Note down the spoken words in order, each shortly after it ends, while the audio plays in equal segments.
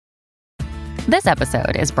This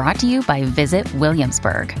episode is brought to you by Visit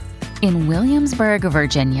Williamsburg. In Williamsburg,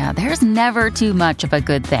 Virginia, there's never too much of a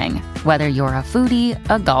good thing. Whether you're a foodie,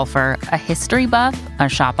 a golfer, a history buff, a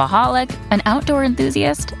shopaholic, an outdoor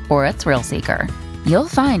enthusiast, or a thrill seeker, you'll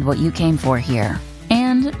find what you came for here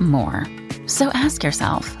and more. So ask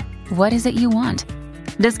yourself, what is it you want?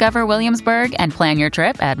 Discover Williamsburg and plan your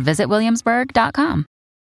trip at visitwilliamsburg.com.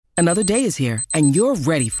 Another day is here, and you're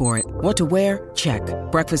ready for it. What to wear? Check.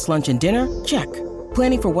 Breakfast, lunch, and dinner? Check.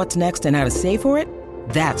 Planning for what's next and how to save for it?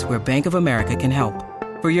 That's where Bank of America can help.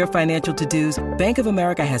 For your financial to-dos, Bank of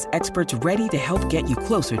America has experts ready to help get you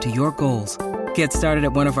closer to your goals. Get started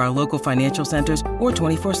at one of our local financial centers or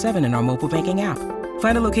 24/7 in our mobile banking app.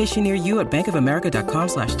 Find a location near you at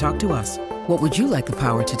bankofamerica.com/talktous. What would you like the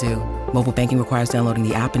power to do? Mobile banking requires downloading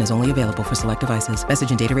the app and is only available for select devices. Message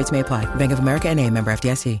and data rates may apply. Bank of America N.A., member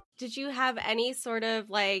FDIC. Did you have any sort of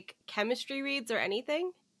like chemistry reads or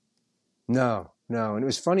anything? No. And it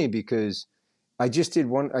was funny because I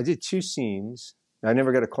did two scenes. I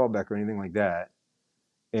never got a call back or anything like that.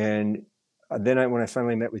 And then when I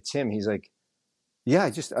finally met with Tim, he's like, yeah,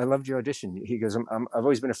 I loved your audition. He goes, I've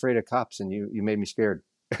always been afraid of cops and you made me scared.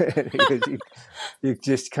 you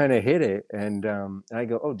just kind of hit it. And I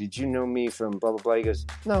go, oh, did you know me from blah, blah, blah? He goes,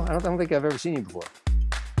 no, I don't think I've ever seen you before.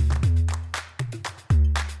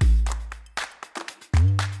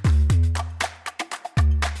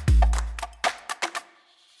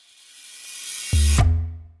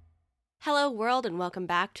 Hello, world, and welcome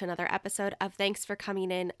back to another episode of Thanks for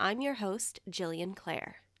Coming In. I'm your host, Jillian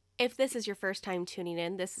Clare. If this is your first time tuning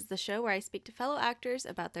in, this is the show where I speak to fellow actors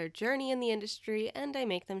about their journey in the industry, and I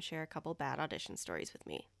make them share a couple bad audition stories with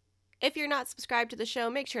me. If you're not subscribed to the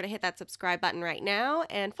show, make sure to hit that subscribe button right now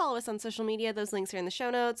and follow us on social media. Those links are in the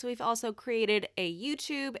show notes. We've also created a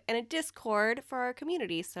YouTube and a Discord for our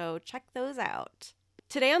community, so check those out.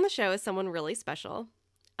 Today on the show is someone really special.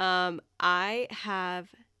 I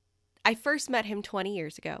first met him 20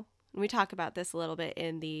 years ago, and we talk about this a little bit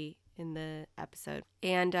in the episode.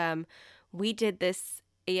 And we did this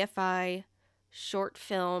AFI short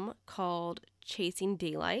film called Chasing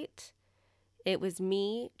Daylight. It was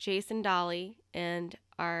me, Jason Dolly, and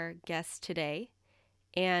our guest today.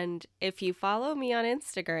 And if you follow me on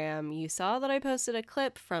Instagram, you saw that I posted a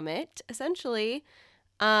clip from it. Essentially,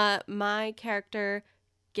 my character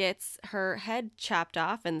gets her head chopped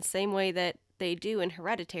off in the same way that they do in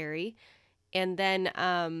Hereditary, and then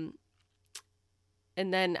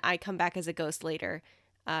I come back as a ghost later.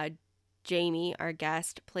 Jamie, our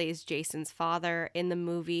guest, plays Jason's father in the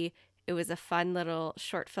movie. It was a fun little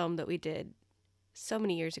short film that we did so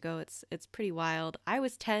many years ago. It's pretty wild. I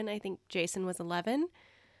was 10. I think Jason was 11.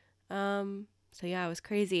 So yeah, it was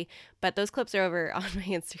crazy. But those clips are over on my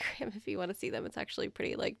Instagram if you want to see them. It's actually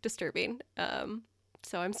pretty disturbing.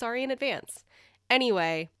 So I'm sorry in advance.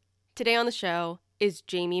 Anyway, today on the show is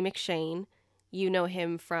Jamie McShane. You know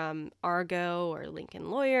him from Argo or Lincoln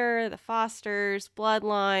Lawyer, The Fosters,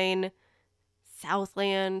 Bloodline,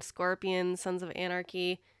 Southland, Scorpion, Sons of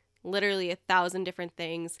Anarchy, literally 1,000 different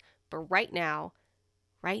things. But right now,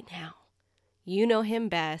 you know him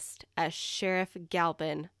best as Sheriff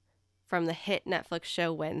Galpin from the hit Netflix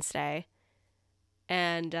show Wednesday.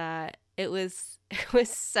 And it was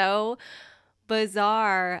so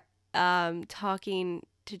bizarre talking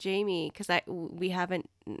to Jamie because we haven't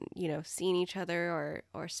seen each other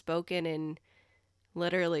or spoken in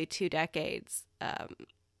literally 2 decades,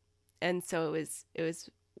 and so it was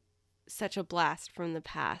such a blast from the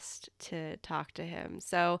past to talk to him.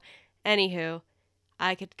 So anywho,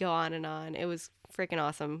 I could go on and on. It was freaking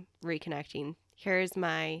awesome reconnecting. Here's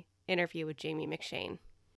my interview with Jamie McShane.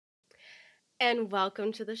 And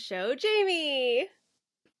welcome to the show, Jamie.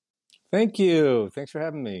 Thank you. Thanks for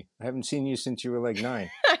having me. I haven't seen you since you were like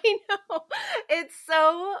 9. I know. It's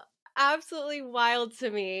so absolutely wild to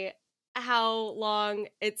me how long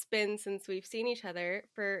it's been since we've seen each other.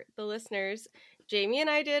 For the listeners, Jamie and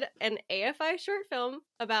I did an AFI short film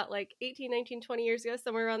about 18, 19, 20 years ago,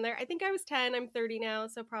 somewhere around there. I think I was 10. I'm 30 now,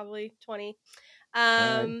 so probably 20.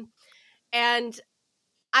 Right. And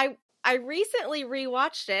I recently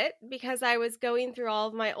rewatched it because I was going through all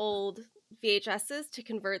of my old VHSs to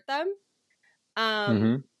convert them.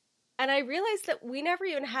 And I realized that we never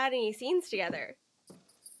even had any scenes together.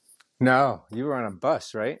 No, you were on a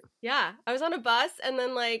bus, right? Yeah, I was on a bus and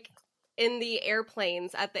then in the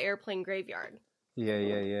airplanes at the airplane graveyard.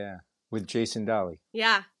 Yeah. With Jason Dolly.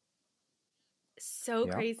 Yeah. So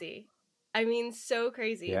crazy. I mean, so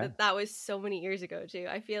crazy that was so many years ago, too.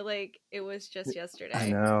 I feel like it was just yesterday.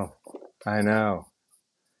 I know.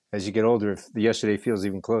 As you get older, the yesterday feels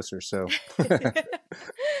even closer, so.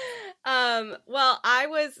 Well, I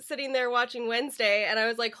was sitting there watching Wednesday and I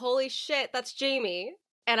was like, holy shit, that's Jamie.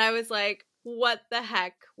 And I was like, what the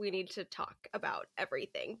heck? We need to talk about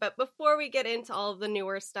everything. But before we get into all of the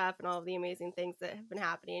newer stuff and all of the amazing things that have been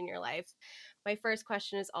happening in your life, my first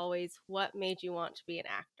question is always, what made you want to be an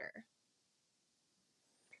actor?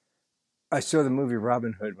 I saw the movie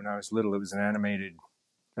Robin Hood when I was little. It was an animated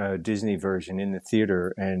Disney version in the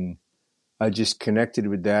theater, and I just connected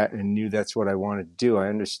with that and knew that's what I wanted to do. I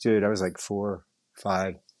understood. I was like 4,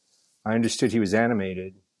 5. I understood he was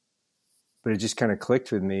animated, but it just kind of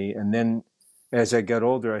clicked with me. And then as I got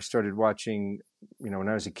older, I started watching, when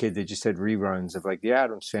I was a kid, they just had reruns of like The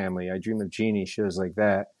Addams Family, I Dream of Jeannie, shows like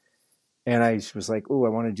that. And I was like, oh, I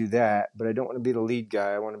want to do that, but I don't want to be the lead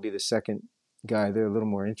guy. I want to be the second guy. They're a little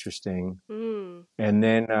more interesting. And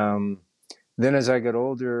then as I got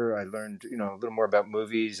older, I learned, a little more about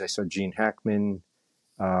movies. I saw Gene Hackman,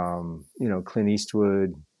 Clint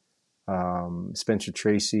Eastwood, Spencer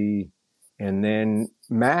Tracy. And then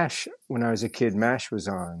MASH, when I was a kid, MASH was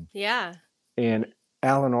on. Yeah. And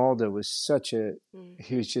Alan Alda was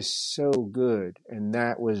he was just so good. And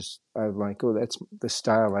I was like, oh, that's the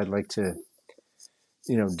style I'd like to,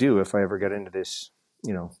 do if I ever got into this,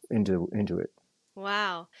 into it.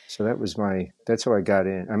 Wow. So that's how I got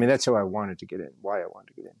in. I mean, that's how I wanted to get in, why I wanted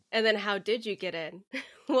to get in. And then how did you get in?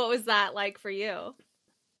 What was that like for you?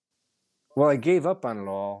 Well, I gave up on it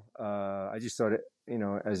all. I just thought,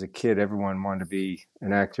 as a kid, everyone wanted to be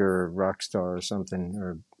an actor or a rock star or something,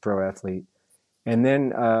 or a pro athlete. And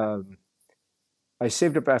then I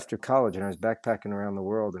saved up after college and I was backpacking around the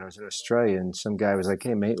world and I was in Australia and some guy was like,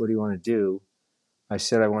 hey, mate, what do you want to do? I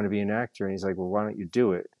said, I want to be an actor. And he's like, well, why don't you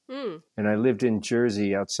do it? And I lived in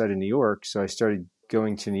Jersey outside of New York. So I started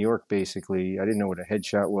going to New York, basically. I didn't know what a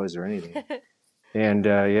headshot was or anything. And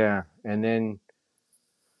and then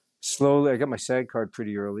slowly I got my SAG card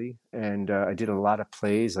pretty early. And I did a lot of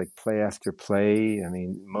plays, like play after play. I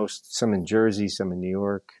mean, some in Jersey, some in New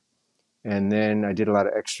York. And then I did a lot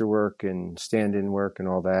of extra work and stand-in work and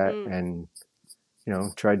all that. And,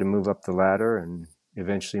 tried to move up the ladder and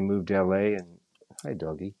eventually moved to LA. And hi,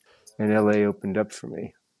 doggy. And LA opened up for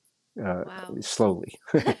me slowly.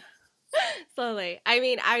 Slowly. I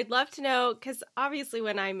mean, I'd love to know, because obviously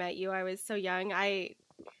when I met you, I was so young.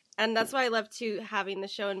 And that's why I love having the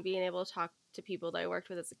show and being able to talk to people that I worked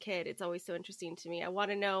with as a kid. It's always so interesting to me. I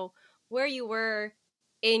want to know where you were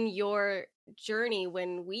in your journey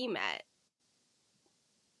when we met.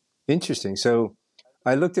 Interesting. So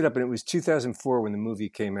I looked it up and it was 2004 when the movie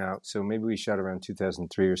came out. So maybe we shot around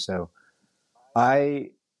 2003 or so.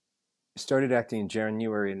 I started acting in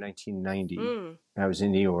January of 1990. I was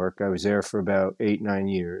in New York. I was there for about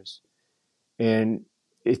 8-9 years. And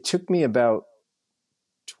it took me about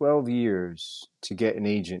 12 years to get an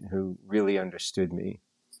agent who really understood me.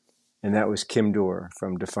 And that was Kim Dorr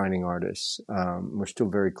from Defining Artists. We're still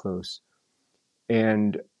very close.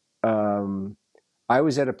 And I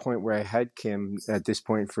was at a point where I had Kim at this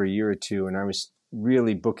point for a year or two, and I was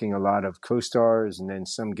really booking a lot of co-stars and then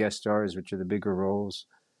some guest stars, which are the bigger roles.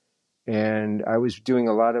 And I was doing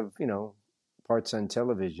a lot of, parts on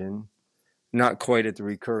television, not quite at the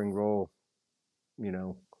recurring role,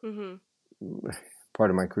 part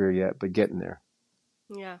of my career yet, but getting there.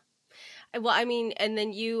 Yeah. Well, I mean, and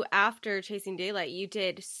then you, after Chasing Daylight, you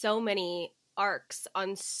did so many arcs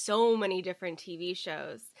on so many different TV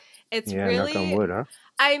shows. It's really, knock on wood, huh?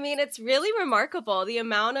 I mean, it's really remarkable the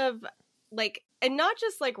amount of and not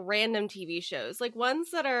just random TV shows,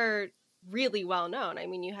 ones that are really well known. I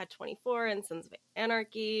mean, you had 24 and Sons of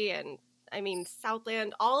Anarchy and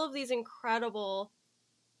Southland, all of these incredible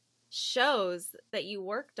shows that you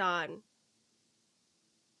worked on.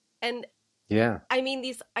 And yeah, I mean,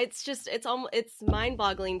 it's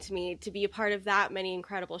mind-boggling to me to be a part of that many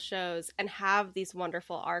incredible shows and have these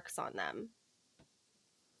wonderful arcs on them.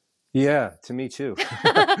 Yeah, to me too.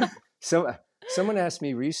 So someone asked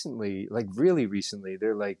me recently, really recently,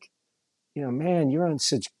 they're like, man, you're on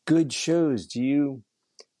such good shows. Do you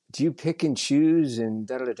pick and choose and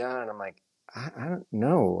da-da-da-da? And I'm like, I don't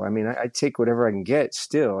know. I mean, I take whatever I can get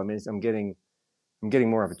still. I mean, I'm getting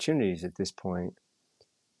more opportunities at this point.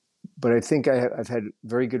 But I think I've had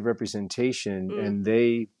very good representation and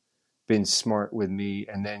they've been smart with me.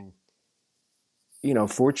 And then,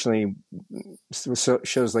 fortunately,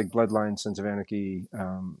 shows like Bloodline, Sons of Anarchy,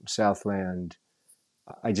 Southland,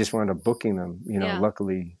 I just wound up booking them,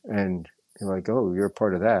 luckily. And you're like, oh, you're a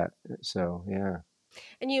part of that. So, yeah.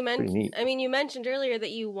 And you mentioned earlier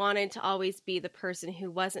that you wanted to always be the person who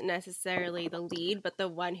wasn't necessarily the lead, but the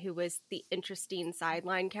one who was the interesting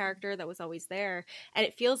sideline character that was always there. And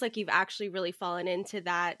it feels like you've actually really fallen into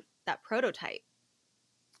that prototype.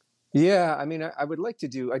 Yeah, I mean, I would like to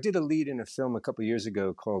do. I did a lead in a film a couple years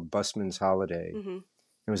ago called Busman's Holiday. Mm-hmm.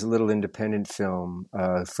 It was a little independent film.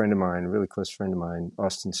 A friend of mine, a really close friend of mine,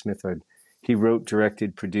 Austin Smithard, he wrote,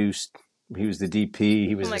 directed, produced. He was the DP.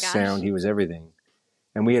 He was my the gosh. sound. He was everything.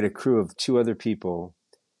 And we had a crew of 2 other people,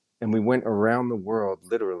 and we went around the world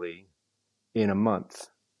literally in a month.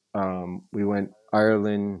 We went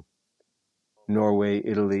Ireland, Norway,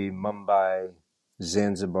 Italy, Mumbai,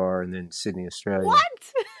 Zanzibar, and then Sydney, Australia. What?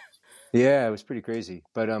 Yeah, it was pretty crazy.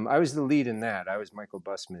 But I was the lead in that. I was Michael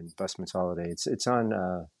Busman, Busman's Holiday. It's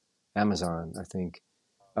on Amazon, I think.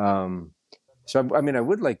 So I mean, I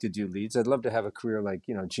would like to do leads. I'd love to have a career like,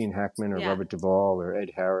 Gene Hackman or Yeah. Robert Duvall or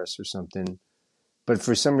Ed Harris or something. But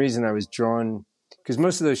for some reason, I was drawn because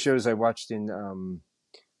most of those shows I watched in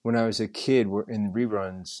when I was a kid were in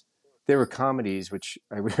reruns. They were comedies, which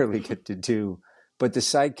I rarely get to do. But the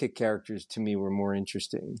sidekick characters to me were more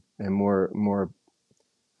interesting and more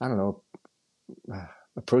I don't know,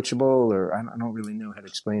 approachable, or I don't really know how to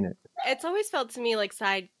explain it. It's always felt to me like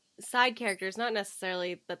side characters, not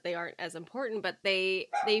necessarily that they aren't as important, but they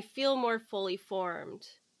feel more fully formed.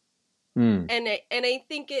 Mm. And I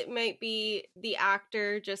think it might be the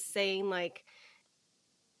actor just saying like,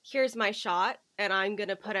 here's my shot and I'm going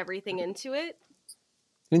to put everything into it.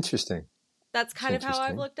 Interesting. That's kind of how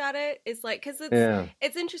I've looked at it. It's like, cause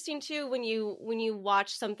it's interesting too, when you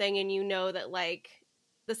watch something and you know that like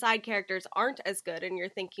the side characters aren't as good and you're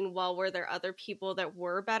thinking, well, were there other people that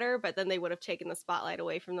were better, but then they would have taken the spotlight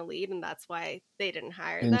away from the lead and that's why they didn't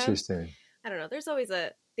hire them. Interesting. I don't know. There's always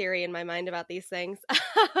a theory in my mind about these things.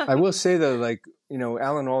 I will say though, like,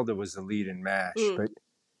 Alan Alda was the lead in MASH, but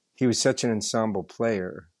he was such an ensemble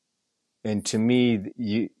player. And to me,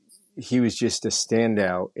 he was just a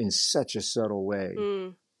standout in such a subtle way.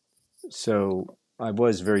 So I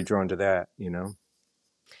was very drawn to that,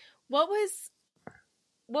 What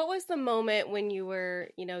was the moment when you were,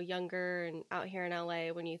 younger and out here in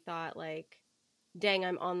LA when you thought like, dang,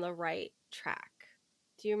 I'm on the right track?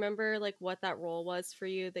 Do you remember like what that role was for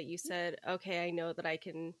you that you said, okay, I know that I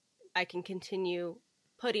can continue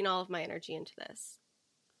putting all of my energy into this?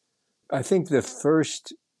 I think the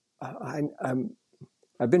first,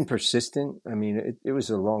 I've been persistent. I mean, it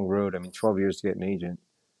was a long road. I mean, 12 years to get an agent.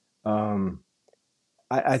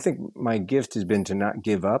 I think my gift has been to not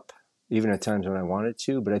give up, even at times when I wanted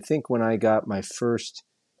to. But I think when I got my first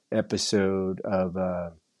episode of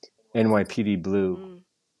NYPD Blue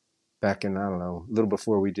back in, I don't know, a little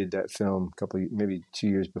before we did that film, maybe 2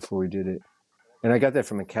 years before we did it. And I got that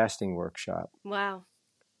from a casting workshop. Wow.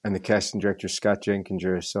 And the casting director, Scott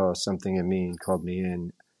Jenkinger, saw something in me and called me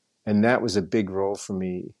in. And that was a big role for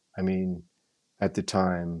me. I mean, at the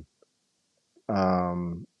time.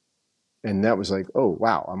 And that was like, oh,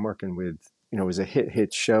 wow, I'm working with, it was a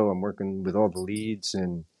hit show. I'm working with all the leads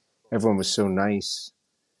and everyone was so nice.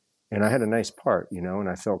 And I had a nice part, and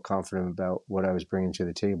I felt confident about what I was bringing to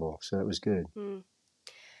the table. So that was good.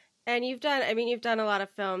 And you've done a lot of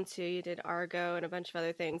film too. You did Argo and a bunch of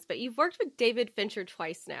other things, but you've worked with David Fincher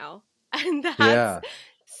twice now. And that's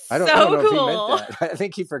I don't know if he meant that. I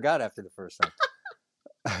think he forgot after the first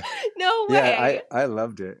time. No way. Yeah, I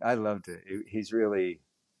loved it.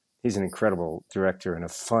 He's an incredible director and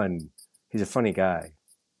he's a funny guy.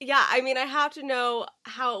 Yeah, I mean, I have to know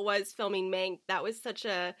how it was filming Mank. That was such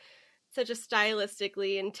a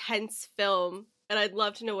stylistically intense film, and I'd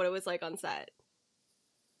love to know what it was like on set.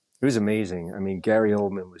 It was amazing. I mean, Gary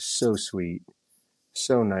Oldman was so sweet,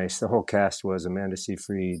 so nice. The whole cast was, Amanda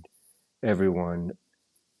Seyfried, everyone.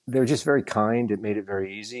 They were just very kind. It made it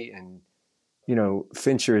very easy. And,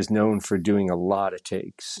 Fincher is known for doing a lot of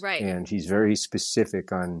takes. Right. And he's very specific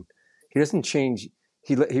he doesn't change.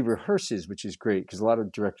 He rehearses, which is great because a lot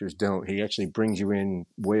of directors don't. He actually brings you in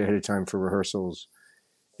way ahead of time for rehearsals.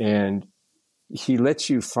 And he lets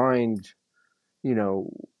you find,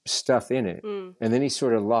 stuff in it. And then he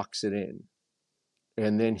sort of locks it in.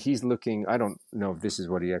 And then he's looking, I don't know if this is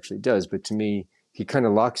what he actually does, but to me, he kind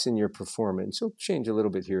of locks in your performance. He'll change a little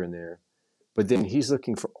bit here and there. But then he's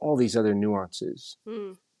looking for all these other nuances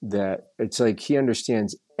that it's like he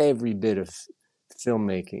understands every bit of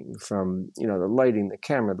filmmaking from, the lighting, the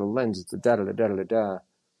camera, the lens, the da-da-da-da-da-da.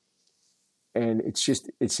 And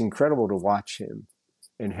it's incredible to watch him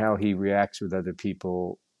and how he reacts with other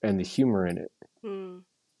people and the humor in it.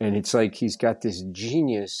 And it's like he's got this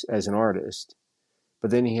genius as an artist,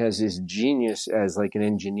 but then he has this genius as like an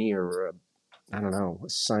engineer or a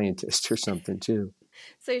scientist or something too.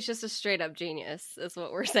 So he's just a straight up genius is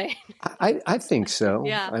what we're saying. I think so.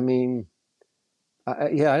 Yeah. I mean,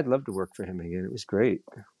 I'd love to work for him again. It was great.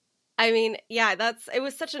 I mean, yeah, it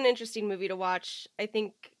was such an interesting movie to watch. I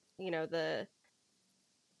think,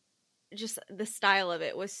 just the style of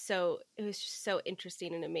it was just so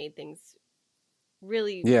interesting, and it made things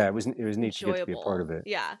really it was neat to get to be a enjoyable. part of it.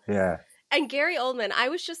 Yeah. And Gary Oldman, I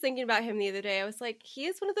was just thinking about him the other day. I was like, he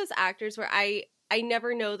is one of those actors where I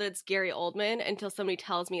never know that it's Gary Oldman until somebody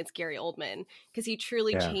tells me it's Gary Oldman, because he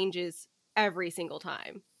truly changes every single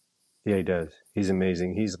time. Yeah, he does. He's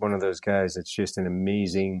amazing. He's one of those guys that's just an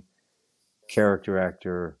amazing character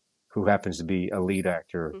actor who happens to be a lead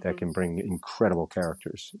actor that can bring incredible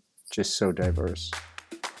characters. Just so diverse.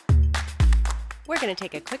 We're going to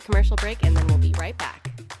take a quick commercial break, and then we'll be right back.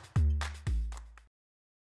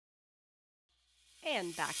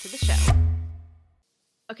 And back to the show.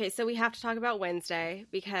 Okay, so we have to talk about Wednesday,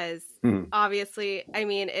 because obviously, I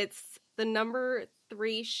mean, it's the number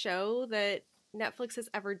 3 show that Netflix has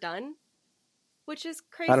ever done, which is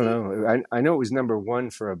crazy. I don't know. I know it was number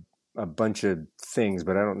 1 for a bunch of things,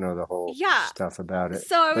 but I don't know the whole stuff about it.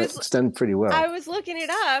 So it's done pretty well. I was looking it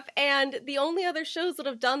up, and the only other shows that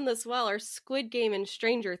have done this well are Squid Game and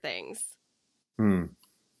Stranger Things. And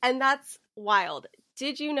that's wild.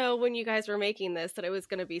 Did you know when you guys were making this that it was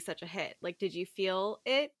going to be such a hit? Like, did you feel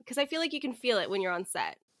it? Because I feel like you can feel it when you're on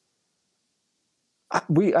set.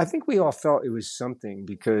 I think we all felt it was something,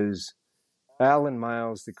 because Al and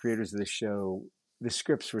Miles, the creators of the show, the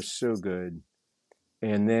scripts were so good.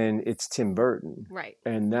 And then it's Tim Burton. Right.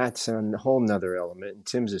 And that's a whole nother element. And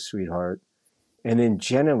Tim's a sweetheart. And then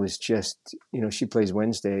Jenna was just, she plays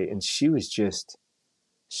Wednesday, and she was just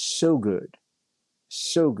so good.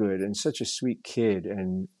 So good. And such a sweet kid,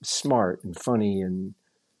 and smart and funny.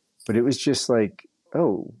 But it was just like,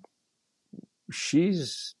 oh,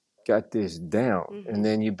 she's got this down. And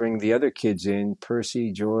then you bring the other kids in,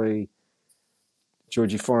 Percy, Joy,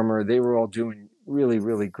 Georgie Farmer. They were all doing really,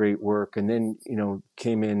 really great work. And then,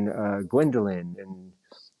 came in Gwendolyn and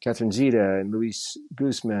Catherine Zeta and Luis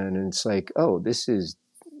Guzman. And it's like, oh,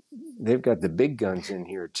 they've got the big guns in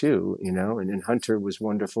here too, and then Hunter was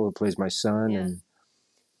wonderful, who plays my son. And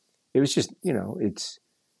it was just,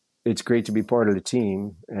 it's great to be part of the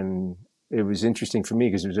team. And it was interesting for me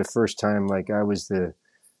because it was the first time, like, I was the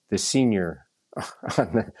senior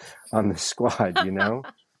on the squad,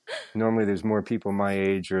 Normally there's more people my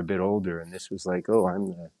age or a bit older, and this was like, oh, I'm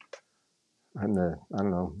the I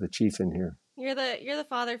don't know, the chief in here. You're the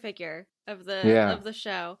father figure of the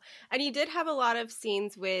show. And you did have a lot of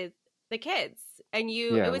scenes with the kids, and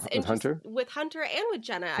it was interesting with Hunter and with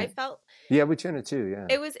Jenna. I felt with Jenna too. Yeah,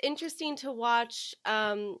 it was interesting to watch.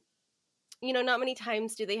 Not many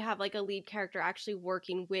times do they have like a lead character actually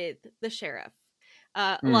working with the sheriff.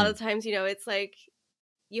 A lot of times, it's like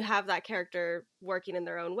you have that character working in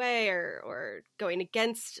their own way or going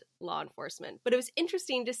against law enforcement. But it was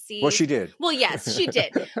interesting to see. Well, she did. Well, yes, she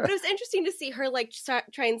did. But it was interesting to see her like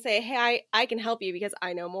try and say, hey, I can help you because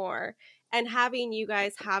I know more. And having you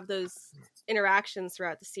guys have those interactions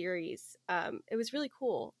throughout the series, it was really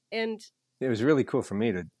cool. And it was really cool for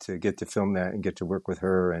me to get to film that and get to work with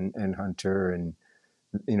her and Hunter and,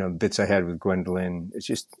 bits I had with Gwendolyn.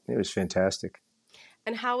 It was fantastic.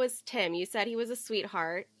 And how was Tim? You said he was a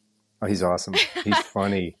sweetheart. Oh, he's awesome. He's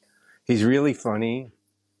funny. He's really funny.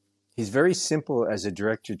 He's very simple as a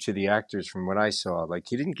director to the actors from what I saw. Like,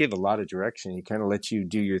 he didn't give a lot of direction. He kind of lets you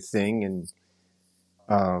do your thing,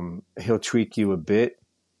 and he'll tweak you a bit.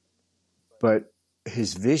 But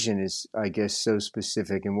his vision is, I guess, so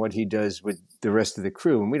specific, and what he does with the rest of the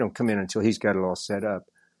crew. And we don't come in until he's got it all set up.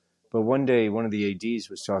 But one day, one of the ADs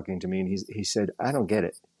was talking to me, and he said, I don't get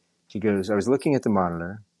it. He goes, I was looking at the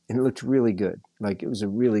monitor, and it looked really good. Like, it was a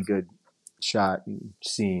really good shot and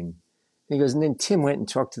scene. And he goes, and then Tim went and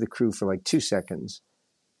talked to the crew for like 2 seconds.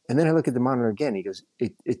 And then I look at the monitor again. He goes,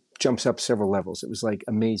 it jumps up several levels. It was like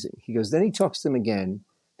amazing. He goes, then he talks to them again.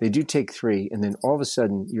 They do take 3. And then all of a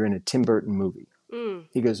sudden, you're in a Tim Burton movie.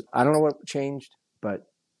 He goes, I don't know what changed, but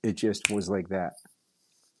it just was like that.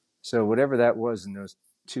 So whatever that was in those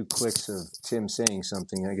 2 clicks of Tim saying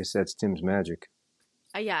something, I guess that's Tim's magic.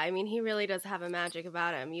 Yeah, I mean, he really does have a magic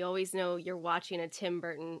about him. You always know you're watching a Tim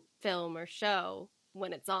Burton film or show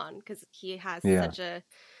when it's on, because he has such a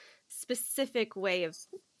specific way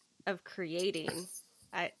of creating.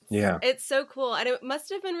 It's so cool. And it must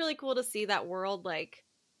have been really cool to see that world like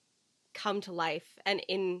come to life and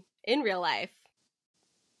in real life.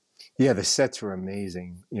 Yeah, the sets were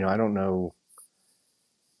amazing. I don't know.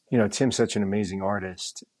 Tim's such an amazing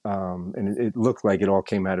artist, and it looked like it all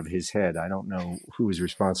came out of his head. I don't know who was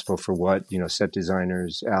responsible for what, set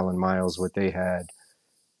designers, Al and Miles, what they had.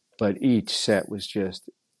 But each set was just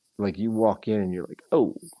like you walk in and you're like,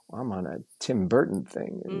 oh, I'm on a Tim Burton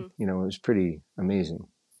thing. And, it was pretty amazing.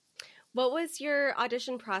 What was your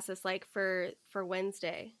audition process like for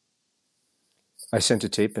Wednesday? I sent a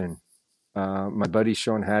tape in. My buddy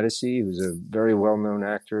Sean Hattasey, who's a very well-known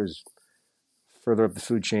actor, is further up the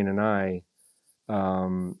food chain than I.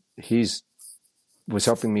 He's was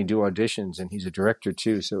helping me do auditions, and he's a director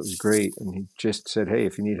too, so it was great. And he just said, "Hey,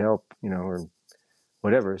 if you need help, or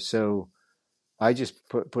whatever." So I just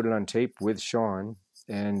put it on tape with Sean,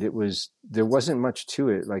 and there wasn't much to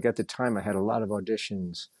it. Like at the time, I had a lot of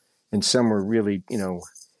auditions, and some were really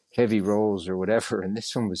heavy roles or whatever, and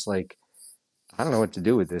this one was like, I don't know what to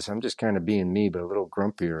do with this. I'm just kind of being me, but a little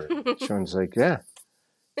grumpier. And Sean's like, yeah,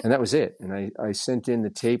 and that was it. And I sent in the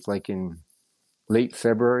tape like in late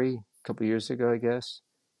February, a couple of years ago, I guess.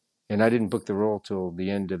 And I didn't book the role till the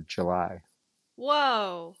end of July.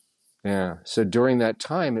 Whoa. Yeah. So during that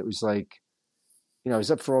time, it was like, I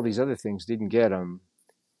was up for all these other things, didn't get them.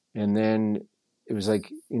 And then it was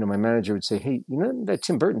like, my manager would say, hey, that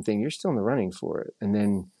Tim Burton thing, you're still in the running for it. And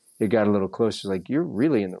then it got a little closer, like, you're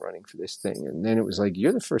really in the running for this thing. And then it was like,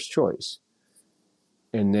 you're the first choice.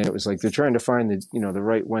 And then it was like, they're trying to find the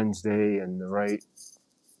right Wednesday and the right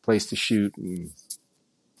place to shoot.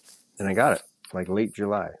 And I got it, like late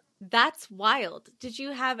July. That's wild. Did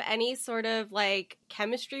you have any sort of like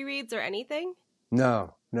chemistry reads or anything?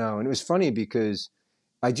 No. And it was funny because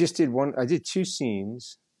I did 2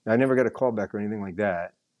 scenes. I never got a call back or anything like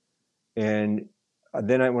that. And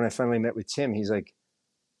then when I finally met with Tim, he's like,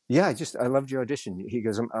 yeah, I loved your audition. He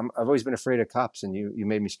goes, I've always been afraid of cops, and you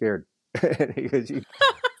made me scared. He goes,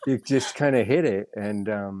 you just kind of hit it. And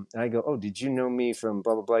I go, oh, did you know me from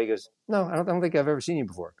blah, blah, blah? He goes, no, I don't think I've ever seen you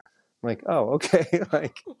before. I'm like, oh, okay.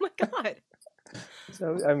 Like, oh my God.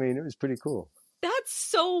 So, I mean, it was pretty cool. That's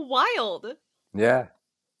so wild. Yeah.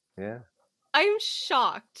 I'm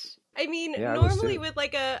shocked. I mean, yeah, normally with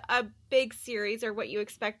like a big series, or what you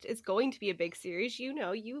expect is going to be a big series,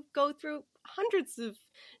 you go through hundreds of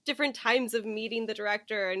different times of meeting the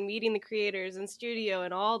director and meeting the creators and studio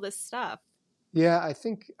and all this stuff. Yeah, I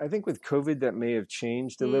think with COVID that may have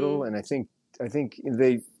changed a little, and I think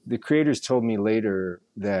the creators told me later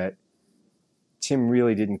that Tim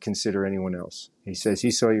really didn't consider anyone else. He says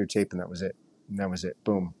he saw your tape and that was it.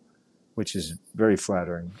 Boom, which is very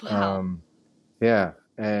flattering. Wow. Yeah,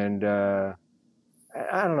 and I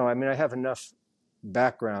don't know. I mean, I have enough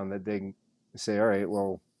background that they can say, all right,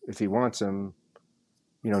 well, if he wants him,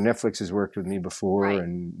 Netflix has worked with me before, right,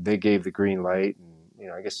 and they gave the green light,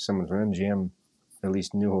 and I guess someone from MGM at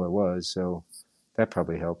least knew who I was, so that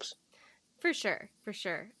probably helps. For sure.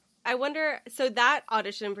 I wonder, so that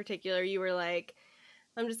audition in particular, you were like,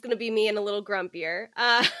 I'm just going to be me and a little grumpier,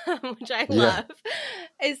 which I love.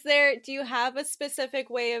 Do you have a specific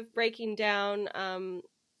way of breaking down an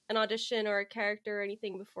audition or a character or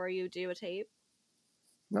anything before you do a tape?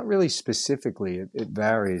 Not really specifically. It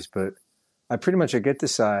varies, but I get the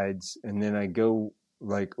sides, and then I go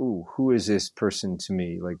like, ooh, who is this person to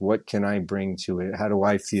me? Like, what can I bring to it? How do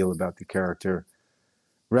I feel about the character?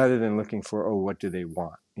 Rather than looking for, oh, what do they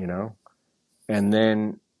want, And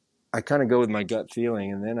then I kind of go with my gut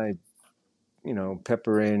feeling, and then I,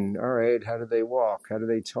 pepper in, all right, how do they walk? How do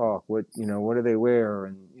they talk? What do they wear?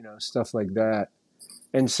 And, stuff like that.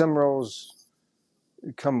 And some roles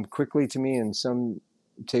come quickly to me, and some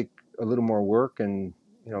take a little more work. And,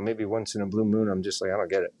 maybe once in a blue moon, I'm just like, I don't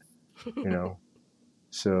get it,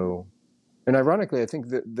 So, and ironically, I think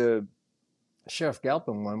that the Sheriff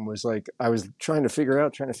Galpin one was like, I was trying to figure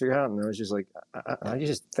out, and I was just like, I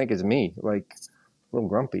just think it's me, like a little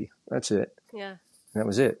grumpy. That's it. Yeah. And that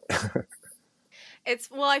was it.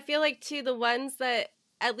 I feel like too, the ones that,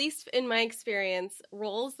 at least in my experience,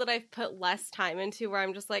 roles that I've put less time into where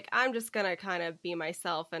I'm just like, I'm just going to kind of be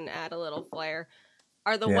myself and add a little flair,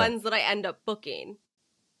 are the ones that I end up booking.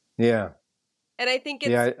 Yeah. And I think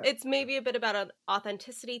it's maybe a bit about an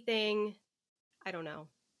authenticity thing. I don't know.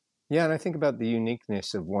 Yeah, and I think about the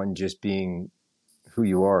uniqueness of one just being who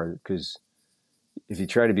you are, because if you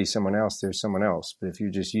try to be someone else, there's someone else. But if you're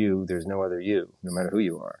just you, there's no other you, no matter who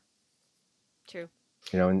you are. True.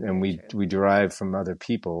 And we derive from other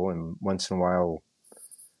people, and once in a while,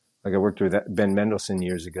 like I worked with Ben Mendelsohn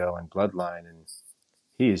years ago on Bloodline, and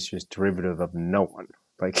he is just derivative of no one.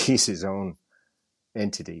 Like, he's his own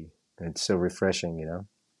entity. And it's so refreshing,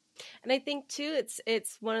 And I think too,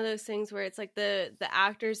 it's one of those things where it's like the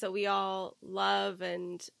actors that we all love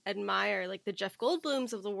and admire, like the Jeff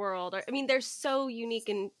Goldblums of the world. They're so unique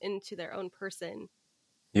into their own person.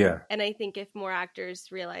 Yeah. And I think if more actors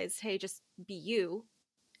realize, hey, just be you,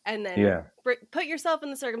 and then put yourself in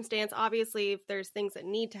the circumstance. Obviously, if there's things that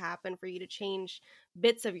need to happen for you to change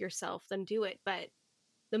bits of yourself, then do it. But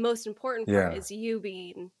the most important part is you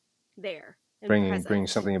being there. Bring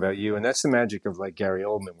something about you. And that's the magic of like Gary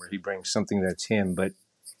Oldman, where he brings something that's him, but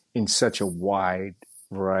in such a wide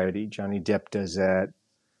Variety. Johnny Depp does that.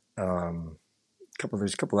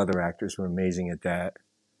 There's a couple other actors who are amazing at that.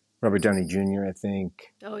 Robert Downey Jr., I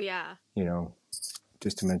think. Oh, yeah. You know,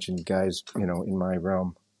 just to mention guys, you know, in my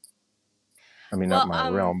realm. I mean, Well, not my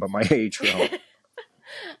realm, but my age realm.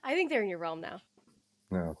 I think they're in your realm now.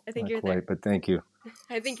 No, I think not you're quite, there. but thank you.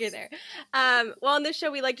 I think you're there. Well, on this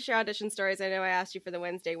show, we like to share audition stories. I know I asked you for the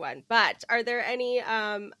Wednesday one, but are there any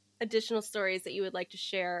additional stories that you would like to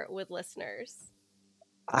share with listeners?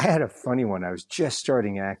 I had a funny one. I was just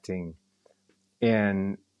starting acting,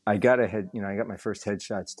 and I got my first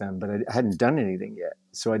headshots done, but I hadn't done anything yet.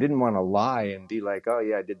 So I didn't want to lie and be like, oh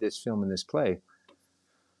yeah, I did this film and this play.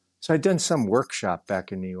 So I'd done some workshop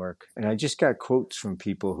back in New York, and I just got quotes from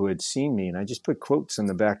people who had seen me, and I just put quotes on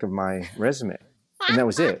the back of my resume, and that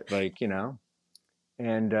was it. Like, you know,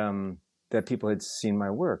 and that people had seen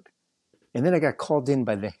my work. And then I got called in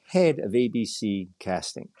by the head of ABC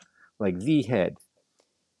casting, like the head.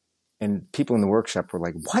 And people in the workshop were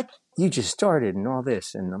like, what? You just started and all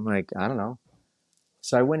this. And I'm like, I don't know.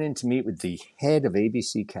 So I went in to meet with the head of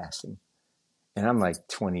ABC casting. And I'm like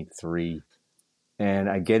 23. And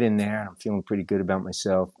I get in there and I'm feeling pretty good about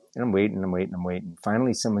myself. And I'm waiting.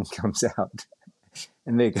 Finally, someone comes out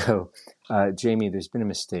and they go, Jamie, there's been a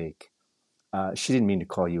mistake. She didn't mean to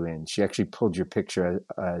call you in. She actually pulled your picture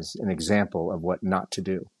as an example of what not to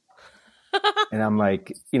do. And I'm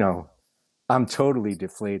like, you know, I'm totally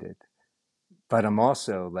deflated. But I'm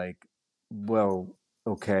also like, well,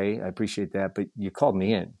 okay, I appreciate that, but you called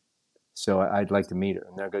me in, so I'd like to meet her.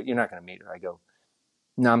 And they go, you're not going to meet her. I go,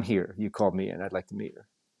 no, I'm here. You called me in. I'd like to meet her.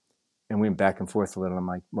 And we went back and forth a little. I'm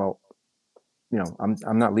like, well, you know,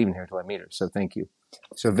 I'm not leaving here until I meet her, so thank you.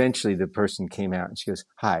 So eventually the person came out and she goes,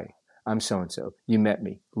 hi, I'm so-and-so. You met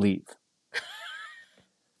me. Leave.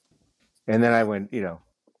 And then I went, you know,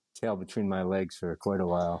 tail between my legs for quite a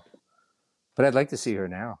while. But I'd like to see her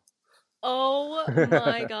now. Oh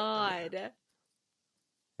my God.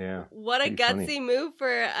 Yeah. What a gutsy move for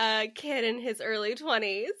a kid in his early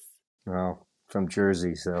 20s. Well, from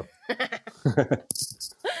Jersey, so.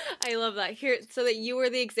 I love that. Here, so that you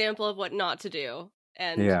were the example of what not to do.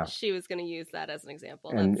 And she was going to use that as an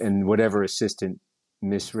example. And whatever assistant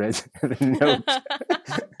misread the note.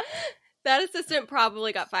 That assistant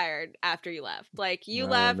probably got fired after you left. Like, you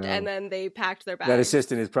left and then they packed their bags. That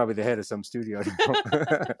assistant is probably the head of some studio.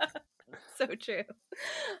 So true.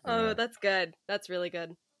 Oh, that's good. That's really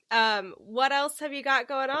good. What else have you got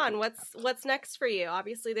going on? What's next for you?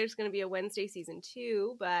 Obviously, there's going to be a Wednesday season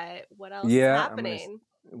 2, but what else is happening?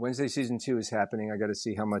 Wednesday season 2 is happening. I got to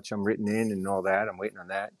see how much I'm written in and all that. I'm waiting on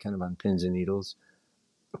that, kind of on pins and needles.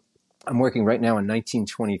 I'm working right now in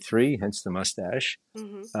 1923, hence the mustache.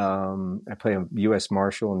 Mm-hmm. I play a U.S.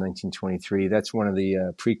 Marshal in 1923. That's one of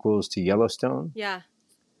the prequels to Yellowstone. Yeah.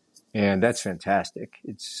 And that's fantastic.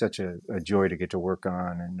 It's such a joy to get to work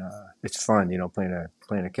on, and it's fun, you know, playing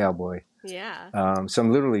a cowboy. Yeah. So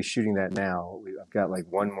I'm literally shooting that now. I've got like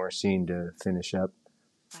one more scene to finish up.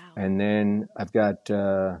 Wow. And then I've got,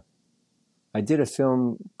 I did a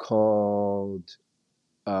film called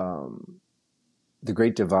The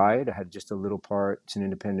Great Divide. I had just a little part. It's an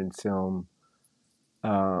independent film.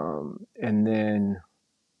 And then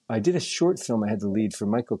I did a short film I had the lead for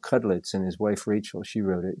Michael Cudlitz and his wife Rachel. She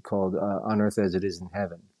wrote it, called On Earth as It Is in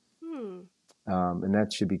Heaven. And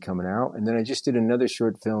that should be coming out. And then I just did another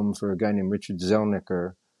short film for a guy named Richard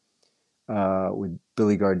Zelnicker with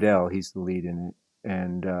Billy Gardell. He's the lead in it.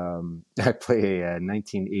 And I play a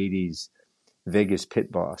 1980s Vegas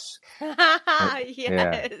pit boss. Yes.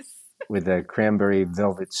 Yeah, with a cranberry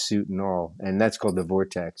velvet suit and all. And that's called The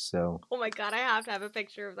Vortex. So. Oh my God, I have to have a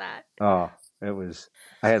picture of that. Oh,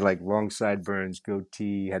 I had like long sideburns,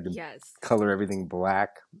 goatee, had to color everything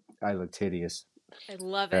black. I looked hideous. I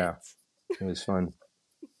love it. It was fun.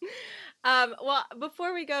 Well,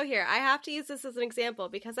 before we go here, I have to use this as an example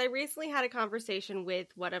because I recently had a conversation with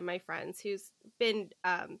one of my friends who's been,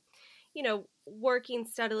 working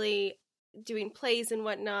steadily, doing plays and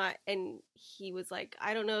whatnot. And he was like,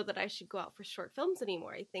 I don't know that I should go out for short films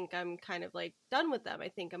anymore. I think I'm kind of like done with them. I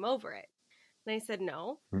think I'm over it. And I said,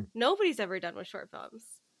 no, nobody's ever done with short films.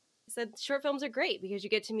 I said, short films are great because you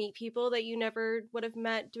get to meet people that you never would have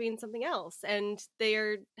met doing something else. And they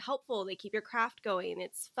are helpful. They keep your craft going.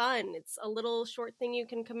 It's fun. It's a little short thing you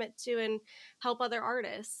can commit to and help other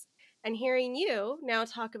artists. And hearing you now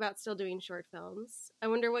talk about still doing short films, I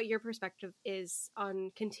wonder what your perspective is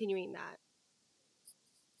on continuing that.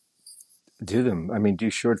 Do them. I mean, do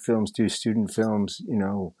short films, do student films, you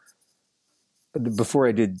know. Before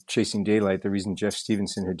I did Chasing Daylight, the reason Jeff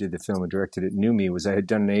Stevenson, who did the film and directed it, knew me was I had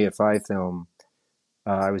done an AFI film.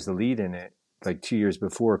 I was the lead in it like 2 years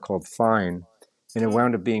before called Fine. And it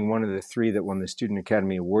wound up being one of the 3 that won the Student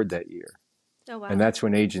Academy Award that year. Oh, wow. And that's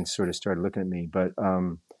when agents sort of started looking at me. But,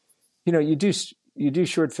 you do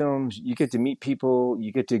short films, you get to meet people,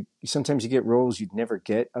 sometimes you get roles you'd never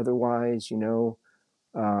get otherwise,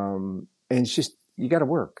 and it's just, you got to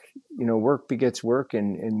work, work begets work,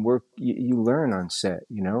 and work, you learn on set,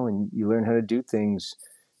 and you learn how to do things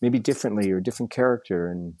maybe differently or different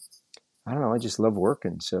character. And I don't know, I just love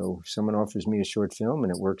working. So if someone offers me a short film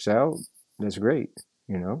and it works out, that's great,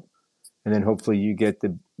 and then hopefully you get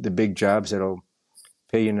the big jobs that'll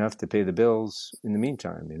pay you enough to pay the bills in the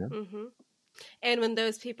meantime, Mm-hmm. And when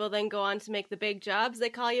those people then go on to make the big jobs, they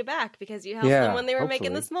call you back because you helped them when they were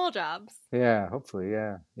making the small jobs. Yeah, hopefully.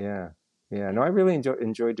 Yeah. No, I really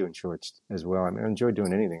enjoy doing shorts as well. I enjoy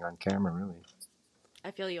doing anything on camera, really.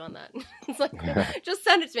 I feel you on that. It's like, just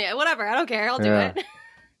send it to me. Whatever. I don't care. I'll do it.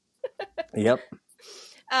 Yep.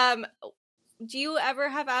 Do you ever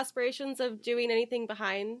have aspirations of doing anything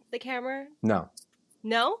behind the camera? No.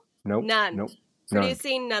 No? Nope. None. Nope.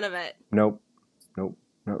 Producing, none of it. Nope.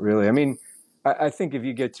 Not really. I think if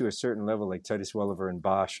you get to a certain level, like Titus Welliver and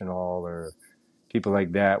Bosch and all, or people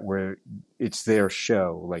like that, where it's their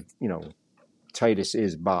show, like, Titus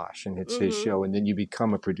is Bosch and it's his show, and then you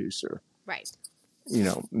become a producer. Right.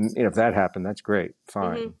 If that happened, that's great.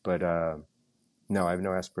 Fine. But, no, I have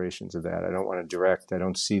no aspirations of that. I don't want to direct. I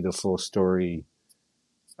don't see the full story.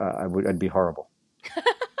 I'd be horrible.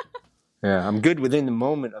 Yeah, I'm good within the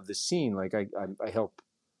moment of the scene. Like I help,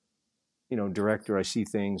 direct, or I see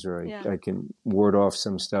things, or I can ward off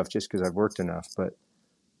some stuff just because I've worked enough. But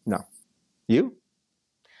no, you?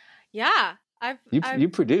 Yeah, you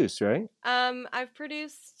produce, right? I've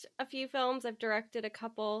produced a few films. I've directed a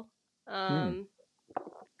couple. I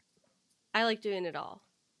like doing it all.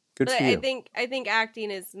 Good for you. I think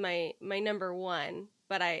acting is my number one,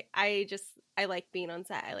 but I like being on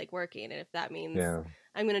set. I like working, and if that means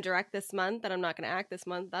I'm going to direct this month and I'm not going to act this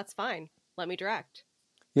month, that's fine. Let me direct.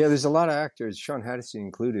 Yeah, there's a lot of actors, Sean Hattie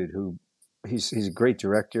included, who he's a great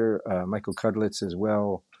director. Michael Cudlitz as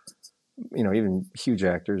well. Even huge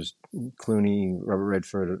actors, Clooney, Robert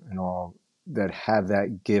Redford, and all, that have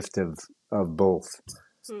that gift of both.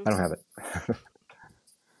 I don't have it.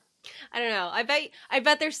 I don't know. I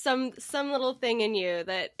bet there's some little thing in you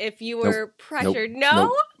that if you were pressured,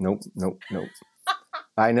 Nope.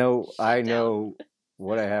 I know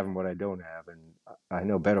what I have and what I don't have, and I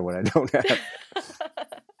know better what I don't have.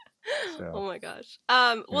 So, oh my gosh.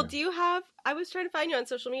 Well, do you have? I was trying to find you on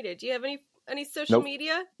social media. Do you have any social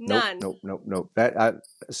media? None. Nope. That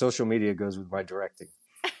social media goes with my directing.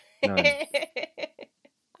 None.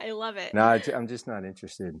 I love it. No, I'm just not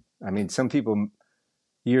interested. Some people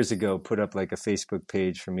years ago put up like a Facebook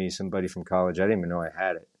page for me, somebody from college. I didn't even know I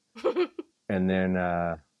had it. And then,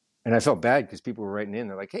 and I felt bad because people were writing in.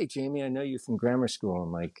 They're like, "Hey, Jamie, I know you from grammar school."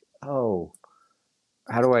 I'm like, "Oh,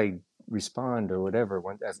 how do I respond or whatever?"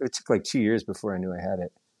 It took like 2 years before I knew I had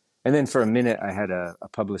it. And then for a minute, I had a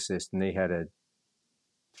publicist, and they had a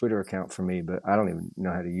Twitter account for me, but I don't even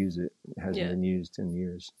know how to use it. It hasn't been used in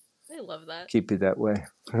years. I love that. Keep it that way.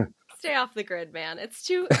 Stay off the grid, man. It's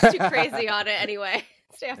too crazy on it anyway.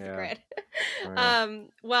 Stay off the grid. Right.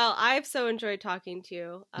 Well, I've so enjoyed talking to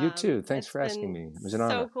you. You too. Thanks for asking me. It was an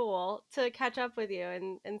honor. So cool to catch up with you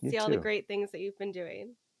and see all the great things that you've been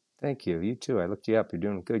doing. Thank you. You too. I looked you up. You're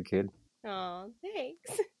doing good, kid. Oh,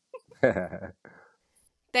 thanks.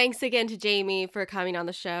 Thanks again to Jamie for coming on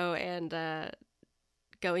the show and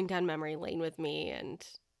going down memory lane with me and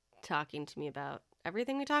talking to me about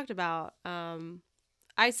everything we talked about.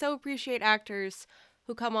 I so appreciate actors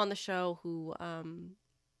who come on the show who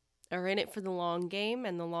are in it for the long game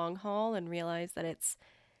and the long haul and realize that it's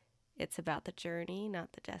about the journey,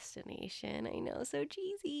 not the destination. I know, so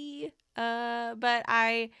cheesy. But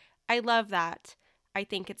I love that. I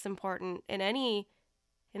think it's important in any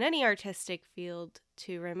artistic field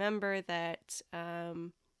to remember that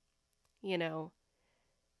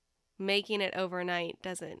making it overnight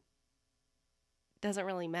doesn't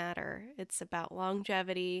really matter. It's about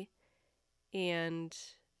longevity and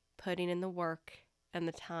putting in the work and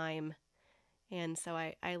the time. And so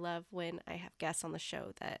I love when I have guests on the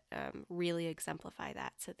show that really exemplify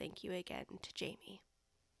that. So thank you again to Jamie.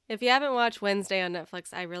 If you haven't watched Wednesday on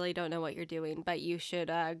Netflix, I really don't know what you're doing, but you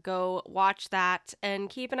should go watch that and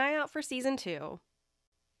keep an eye out for season 2.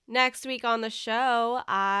 Next week on the show,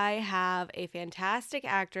 I have a fantastic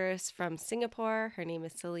actress from Singapore. Her name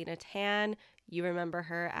is Selena Tan. You remember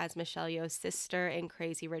her as Michelle Yeoh's sister in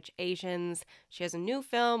Crazy Rich Asians. She has a new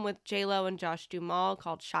film with J-Lo and Josh Duhamel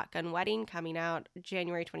called Shotgun Wedding coming out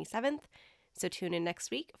January 27th. So tune in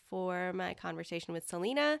next week for my conversation with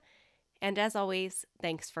Selena. And as always,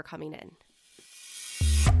 thanks for coming in.